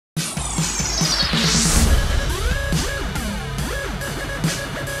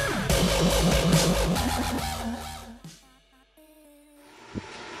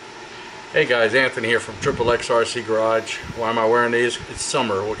Hey guys, Anthony here from XXX RC Garage. Why am I wearing these? It's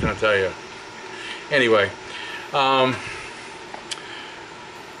summer, what can I tell you? Anyway, so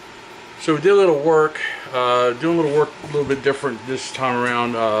we did a little work, doing a little bit different this time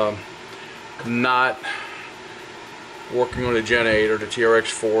around, not working on the Gen 8 or the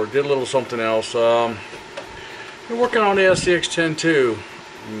TRX4, did a little something else. Been working on the SCX10 too.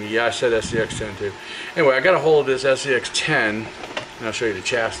 Yeah, I said SCX10 too. Anyway, I got a hold of this SCX10, and I'll show you the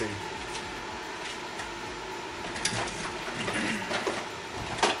chassis.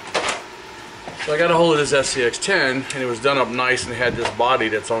 So I got a hold of this SCX10, and it was done up nice, and it had this body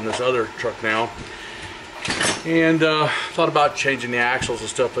that's on this other truck now. And thought about changing the axles and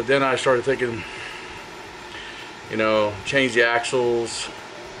stuff, but then I started thinking, you know, change the axles,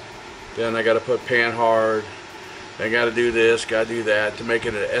 then I got to put pan hard, then I got to do this, got to do that to make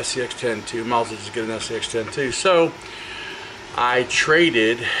it an SCX10 too. Might as well just get an SCX10 too. So I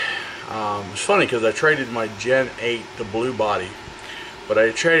traded. It's funny because I traded my Gen 8, the blue body, but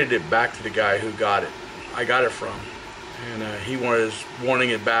I traded it back to the guy who got it. I got it from, and he was wanting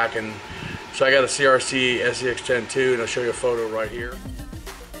it back, and so I got a CRC SCX10 too, and I'll show you a photo right here.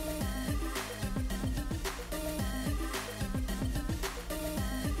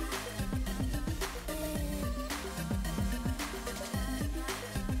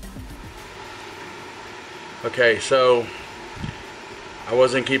 Okay, so I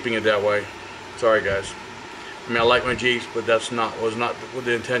wasn't keeping it that way. Sorry guys. I mean, I like my Jeeps, but was not what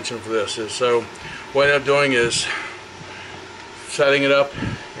the intention for this is. So what I ended up doing is setting it up,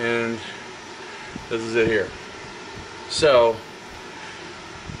 and this is it here. So,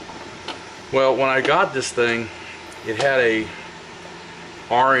 well, when I got this thing, it had a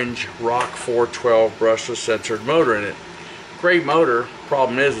orange ROCKIE 412 brushless censored motor in it. Great motor.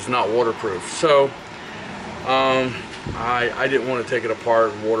 Problem is, it's not waterproof. So I didn't want to take it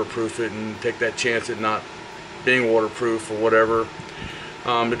apart and waterproof it and take that chance at not being waterproof or whatever.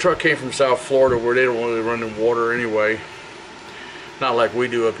 The truck came from South Florida, where they don't really run in water anyway, not like we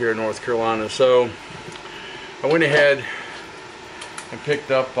do up here in North Carolina. So I went ahead and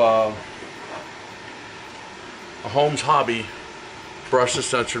picked up a Holmes Hobby brushless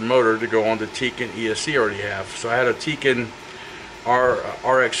censored motor to go on the Tekin ESC I already have. So I had a Tekin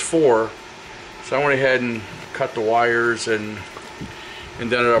RX4, so I went ahead and cut the wires and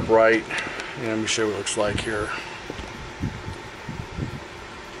done it up right. And let me show you what it looks like here.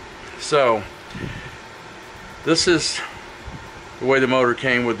 So this is the way the motor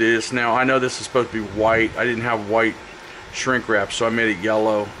came with this. Now I know this is supposed to be white. I didn't have white shrink wrap, so I made it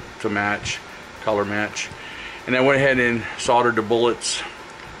yellow to match, color match. And I went ahead and soldered the bullets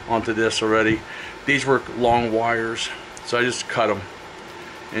onto this already. These were long wires, so I just cut them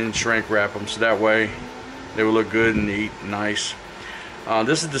and shrink wrap them, so that way they would look good and neat and nice.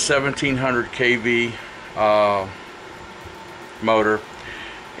 This is the 1700 kV motor,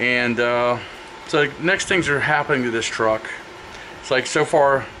 and so next things are happening to this truck. It's like, so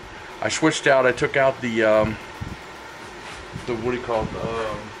far I switched out, I took out the what do you call it,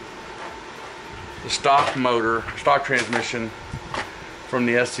 the stock motor, stock transmission from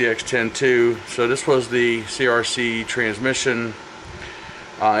the SCX10 too. So this was the CRC transmission.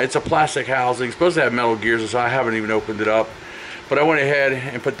 It's a plastic housing, it's supposed to have metal gears, so I haven't even opened it up. But I went ahead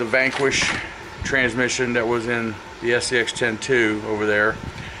and put the Vanquish transmission that was in the SCX10 too over there.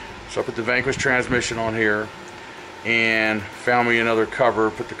 So I put the Vanquish transmission on here and found me another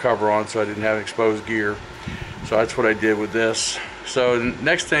cover, put the cover on so I didn't have exposed gear. So that's what I did with this. So the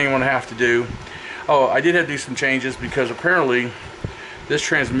next thing I'm going to have to do, oh, I did have to do some changes, because apparently this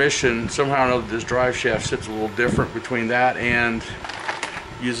transmission, somehow or another, this drive shaft sits a little different between that and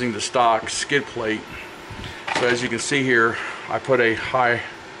using the stock skid plate. So as you can see here, I put a high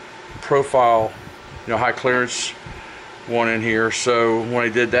profile, high clearance one in here. So when I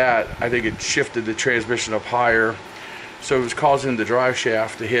did that, I think it shifted the transmission up higher, so it was causing the drive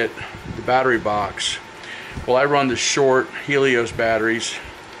shaft to hit the battery box. Well, I run the short Helios batteries,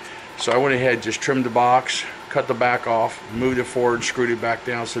 so I went ahead and just trimmed the box, cut the back off, moved it forward, screwed it back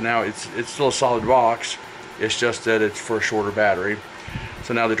down. So now it's still a solid box, it's just that it's for a shorter battery.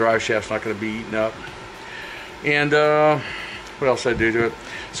 So now the drive shaft's not going to be eaten up. And what else did I do to it?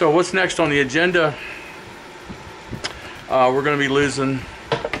 So what's next on the agenda? We're going to be losing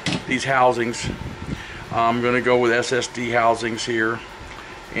these housings. I'm going to go with SSD housings here,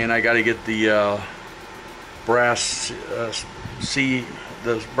 and I got to get the brass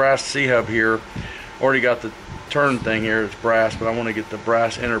C-hub here. Already got the turn thing here, it's brass, but I want to get the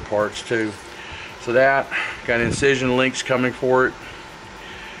brass inner parts too. So that, got incision links coming for it,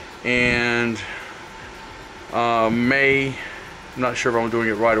 and May I'm not sure if I'm doing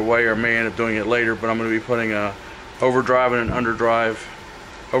it right away or may end up doing it later, but I'm going to be putting a overdrive and an underdrive.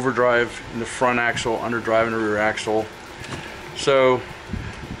 Overdrive in the front axle, underdrive in the rear axle. So by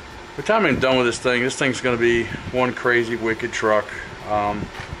the time I'm done with this thing's going to be one crazy wicked truck.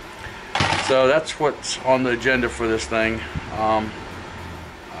 So that's what's on the agenda for this thing.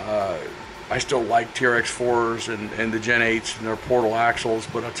 I still like TRX4s and the Gen 8s and their portal axles,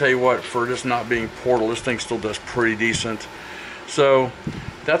 but I'll tell you what, for this not being portal, this thing still does pretty decent. So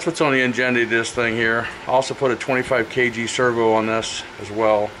that's what's on the agenda of this thing here. I also put a 25 kg servo on this as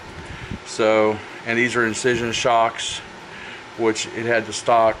well. So, and these are incision shocks, which it had the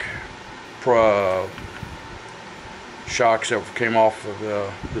stock shocks that came off of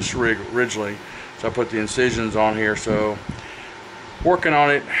this rig originally. So I put the incisions on here. So working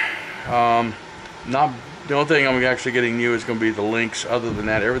on it. Not the only thing I'm actually getting new is going to be the links. Other than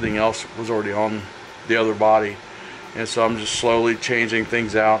that, everything else was already on the other body, and so I'm just slowly changing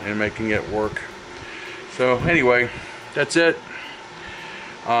things out and making it work. So anyway, that's it.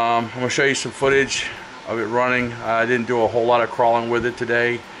 I'm going to show you some footage of it running. I didn't do a whole lot of crawling with it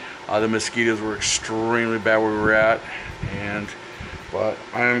today. The mosquitoes were extremely bad where we were at, but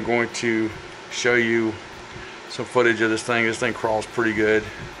I am going to show you some footage of this thing. This thing crawls pretty good.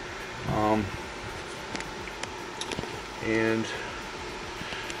 And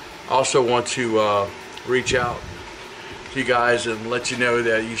I also want to reach out to you guys and let you know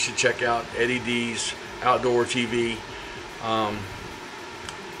that you should check out Eddie D's Outdoor TV.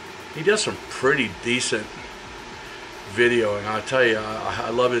 He does some pretty decent video, and I'll tell you, I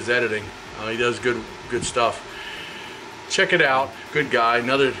love his editing. He does good stuff. Check it out. Good guy.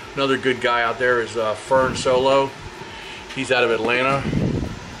 Another good guy out there is Fern Solo. He's out of Atlanta.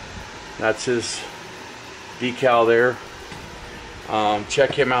 That's his decal there.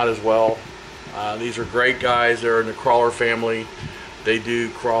 Check him out as well. These are great guys. They're in the crawler family. They do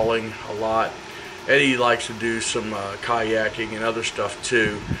crawling a lot. Eddie likes to do some kayaking and other stuff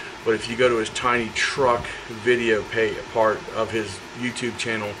too. But if you go to his tiny truck video part of his YouTube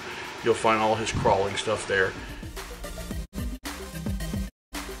channel, you'll find all his crawling stuff there.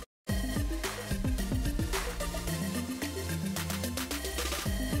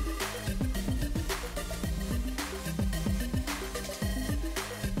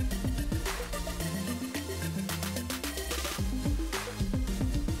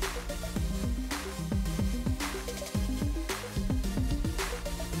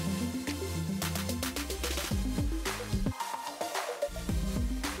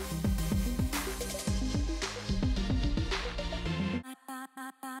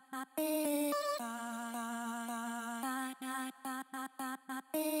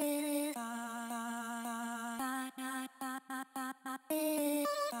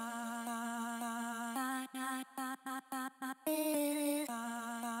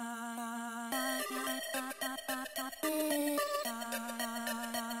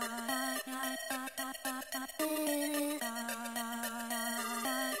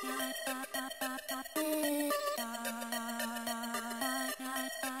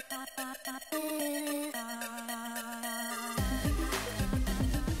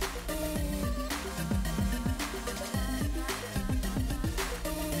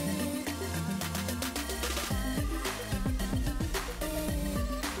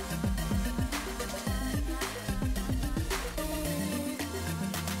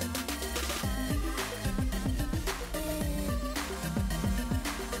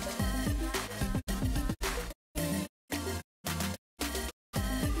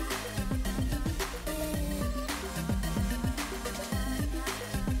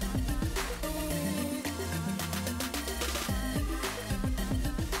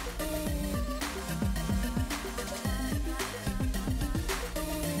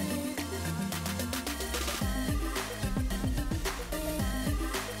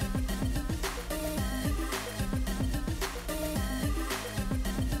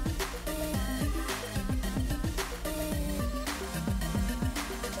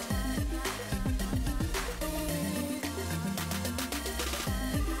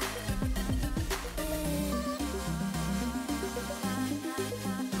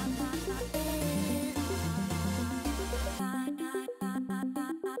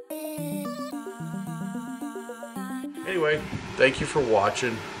 Anyway, thank you for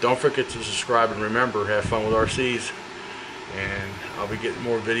watching. Don't forget to subscribe, and remember, have fun with RCs. And I'll be getting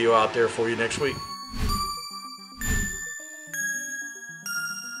more video out there for you next week.